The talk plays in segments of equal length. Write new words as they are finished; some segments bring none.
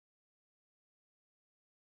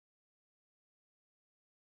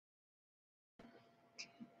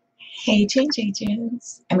Hey, Change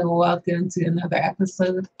Agents, and welcome to another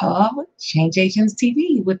episode of Change Agents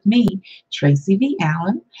TV with me, Tracy V.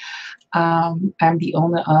 Allen. I'm the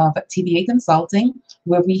owner of TVA Consulting,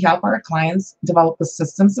 where we help our clients develop the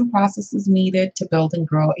systems and processes needed to build and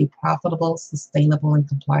grow a profitable, sustainable, and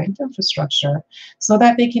compliant infrastructure so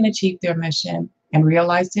that they can achieve their mission and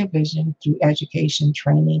realize their vision through education,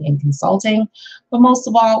 training, and consulting. But most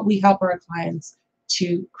of all, we help our clients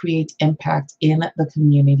to create impact in the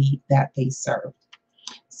community that they serve.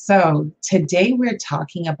 So, today we're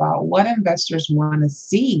talking about what investors want to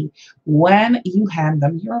see when you hand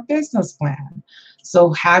them your business plan.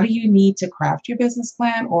 So, how do you need to craft your business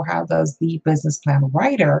plan, or how does the business plan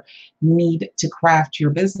writer need to craft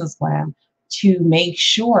your business plan to make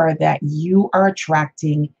sure that you are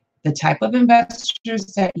attracting the type of investors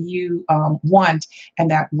that you want, and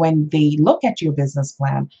that when they look at your business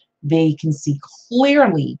plan, they can see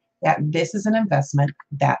clearly that this is an investment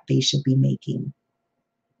that they should be making,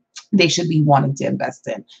 they should be wanting to invest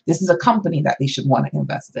in. This is a company that they should want to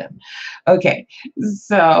invest in. Okay,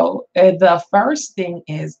 so the first thing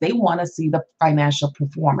is they want to see the financial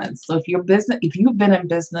performance. So if you've been in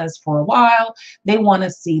business for a while, they want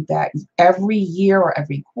to see that every year or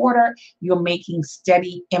every quarter you're making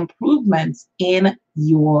steady improvements in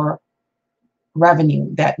your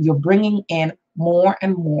revenue, that you're bringing in more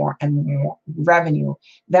and more and more revenue.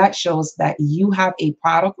 That shows that you have a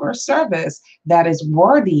product or service that is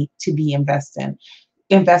worthy to be invested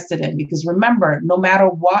in. Because remember, no matter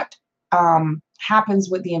what happens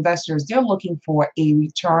with the investors, they're looking for a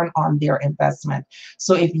return on their investment.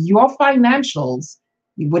 So if your financials,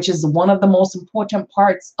 which is one of the most important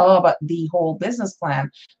parts of the whole business plan,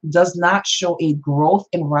 does not show a growth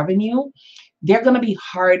in revenue, they're going to be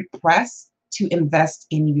hard pressed to invest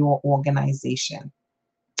in your organization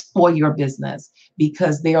or your business,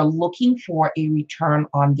 because they are looking for a return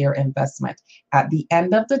on their investment. At the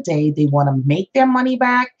end of the day, they want to make their money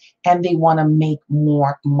back, and they want to make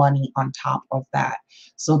more money on top of that.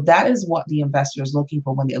 So that is what the investor is looking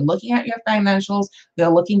for. When they're looking at your financials, they're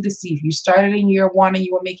looking to see if you started in year one and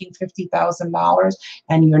you were making $50,000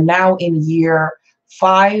 and you're now in year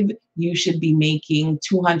 5, you should be making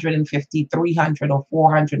 250, 300, or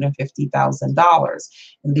 $450,000.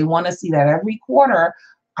 And they want to see that every quarter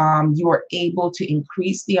you are able to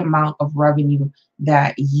increase the amount of revenue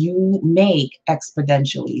that you make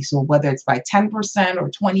exponentially. So whether it's by 10% or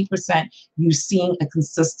 20%, you're seeing a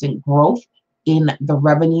consistent growth in the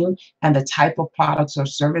revenue and the type of products or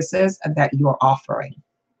services that you're offering.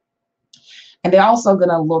 And they're also going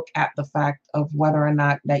to look at the fact of whether or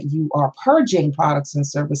not that you are purging products and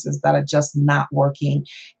services that are just not working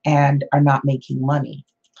and are not making money.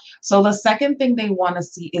 So the second thing they want to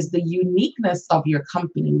see is the uniqueness of your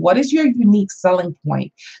company. What is your unique selling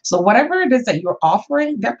point? So whatever it is that you're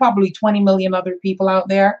offering, there are probably 20 million other people out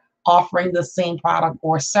there offering the same product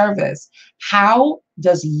or service. How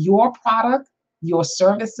does your product, your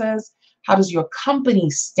services, how does your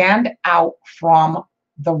company stand out from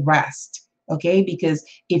the rest? Okay, because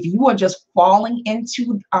if you are just falling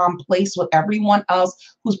into place with everyone else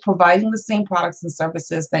who's providing the same products and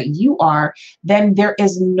services that you are, then there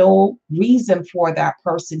is no reason for that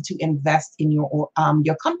person to invest in your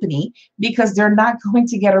company, because they're not going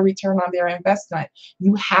to get a return on their investment.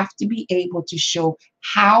 You have to be able to show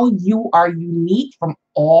how you are unique from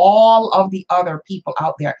all of the other people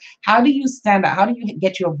out there. How do you stand out? How do you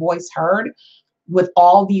get your voice heard with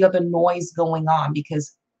all the other noise going on?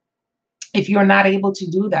 Because if you're not able to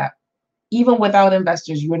do that, even without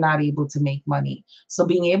investors, you're not able to make money. So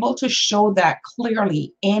being able to show that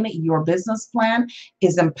clearly in your business plan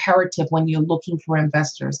is imperative when you're looking for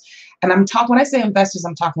investors. And when I say investors,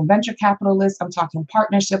 I'm talking venture capitalists, I'm talking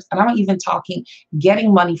partnerships, and I'm even talking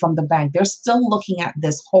getting money from the bank. They're still looking at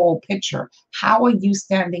this whole picture. How are you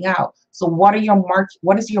standing out? So what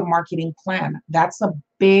is your marketing plan? That's a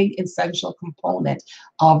big essential component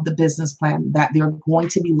of the business plan that they're going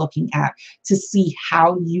to be looking at to see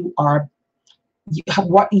how you are,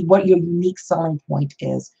 what your unique selling point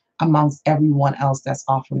is amongst everyone else that's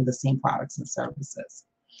offering the same products and services.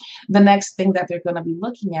 The next thing that they're going to be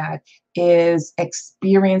looking at is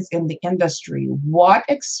experience in the industry. What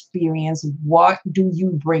experience, what do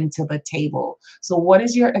you bring to the table? So what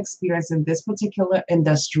is your experience in this particular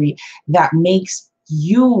industry that makes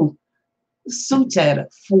you suited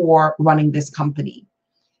for running this company?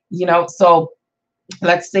 So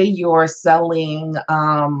let's say you're selling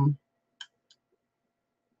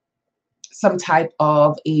some type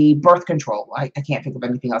of a birth control. I can't think of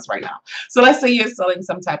anything else right now. So let's say you're selling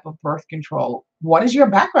some type of birth control. What is your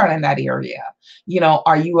background in that area?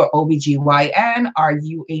 Are you an OBGYN? Are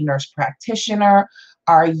you a nurse practitioner?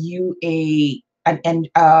 Are you an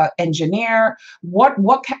engineer?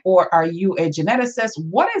 Or are you a geneticist?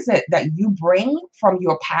 What is it that you bring from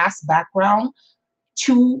your past background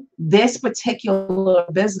to this particular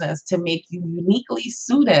business to make you uniquely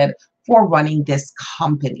suited for running this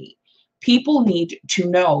company? People need to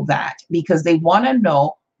know that because they want to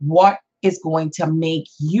know what is going to make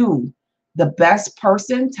you the best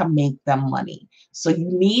person to make them money. So you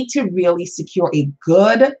need to really secure a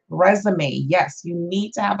good resume. Yes, you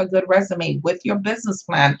need to have a good resume with your business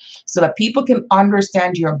plan so that people can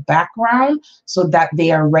understand your background so that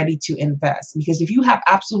they are ready to invest. Because if you have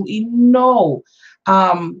absolutely no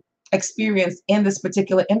experience in this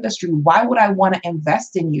particular industry, why would I want to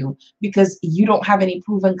invest in you? Because you don't have any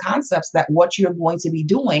proven concepts that what you're going to be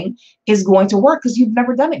doing is going to work because you've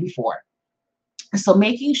never done it before. So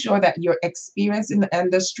making sure that your experience in the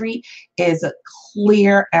industry is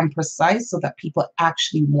clear and precise so that people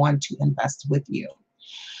actually want to invest with you.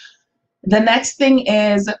 The next thing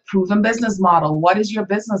is proven business model. What is your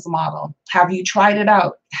business model? Have you tried it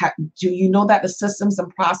out? Do you know that the systems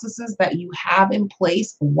and processes that you have in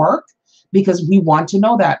place work? Because we want to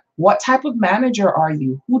know that. What type of manager are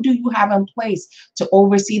you? Who do you have in place to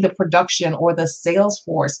oversee the production or the sales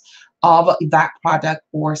force of that product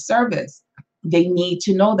or service? They need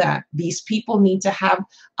to know that. These people need to have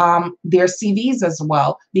their CVs as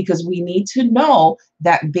well, because we need to know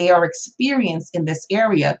that they are experienced in this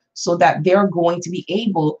area so that they're going to be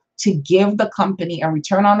able to give the company a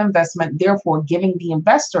return on investment, therefore giving the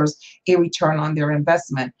investors a return on their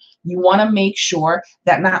investment. You want to make sure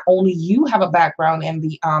that not only you have a background in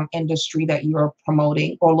the industry that you're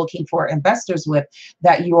promoting or looking for investors with,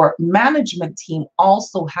 that your management team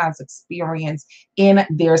also has experience in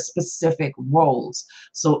their specific roles.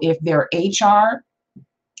 So if they're HR,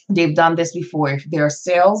 they've done this before. If they're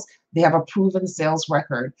sales, they have a proven sales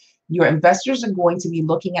record. Your investors are going to be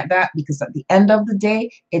looking at that because at the end of the day,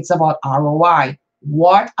 it's about ROI.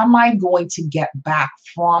 What am I going to get back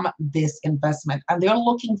from this investment? And they're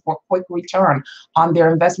looking for quick return on their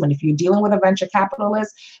investment. If you're dealing with a venture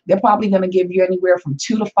capitalist, they're probably going to give you anywhere from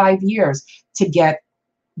 2 to 5 years to get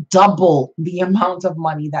double the amount of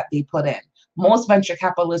money that they put in. Most venture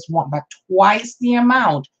capitalists want back twice the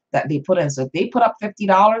amount that they put in. So if they put up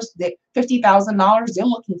 $50,000, they're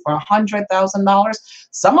looking for $100,000.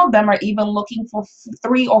 Some of them are even looking for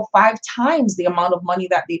 3 or 5 times the amount of money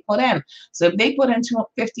that they put in. So if they put into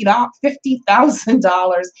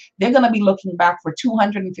 $50,000, they're going to be looking back for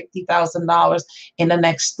 $250,000 in the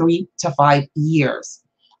next 3 to 5 years.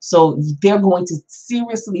 So they're going to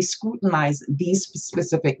seriously scrutinize these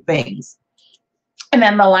specific things. And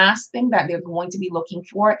then the last thing that they're going to be looking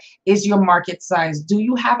for is your market size. Do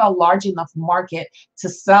you have a large enough market to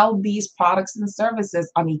sell these products and services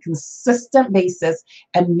on a consistent basis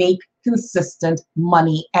and make consistent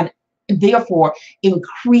money and therefore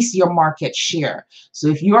increase your market share? So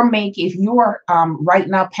if you're right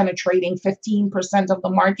now penetrating 15% of the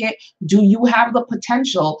market, do you have the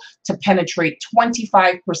potential to penetrate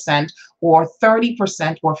 25% or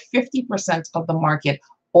 30% or 50% of the market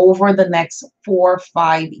over the next 4 or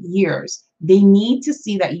 5 years? They need to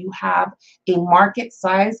see that you have a market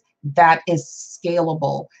size that is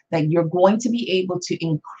scalable, that you're going to be able to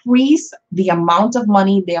increase the amount of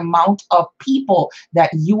money, the amount of people that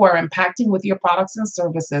you are impacting with your products and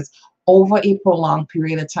services over a prolonged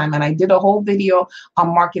period of time. And I did a whole video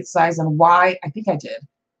on market size and why.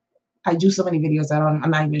 I do so many videos that I'm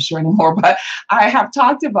not even sure anymore, but I have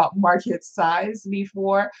talked about market size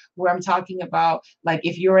before, where I'm talking about, like,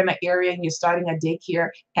 if you're in an area and you're starting a daycare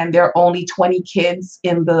and there are only 20 kids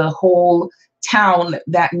in the whole town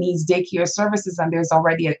that needs daycare services and there's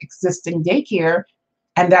already an existing daycare,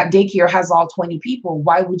 and that daycare has all 20 people,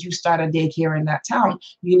 why would you start a daycare in that town?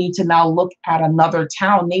 You need to now look at another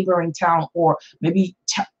town, neighboring town, or maybe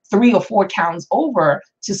 3 or 4 towns over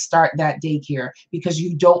to start that daycare, because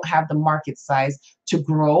you don't have the market size to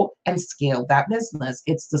grow and scale that business.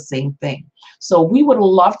 It's the same thing. So we would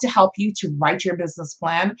love to help you to write your business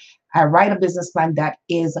plan. Write a business plan that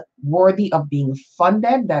is worthy of being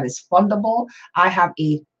funded, that is fundable. I have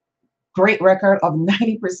a great record of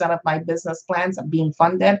 90% of my business plans being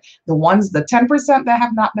funded. The 10% that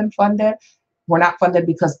have not been funded were not funded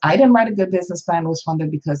because I didn't write a good business plan. It was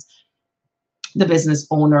funded because the business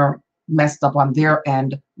owner messed up on their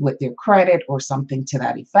end with their credit or something to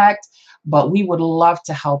that effect. But we would love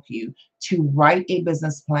to help you to write a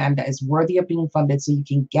business plan that is worthy of being funded so you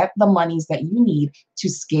can get the monies that you need to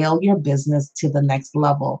scale your business to the next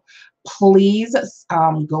level. Please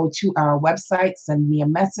go to our website, send me a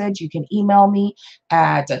message. You can email me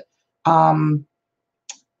at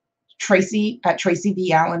Tracy at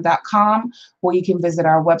tracyvallen.com, or you can visit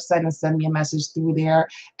our website and send me a message through there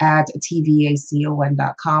at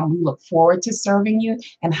tvacon.com. We look forward to serving you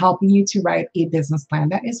and helping you to write a business plan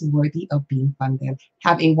that is worthy of being funded.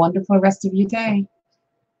 Have a wonderful rest of your day.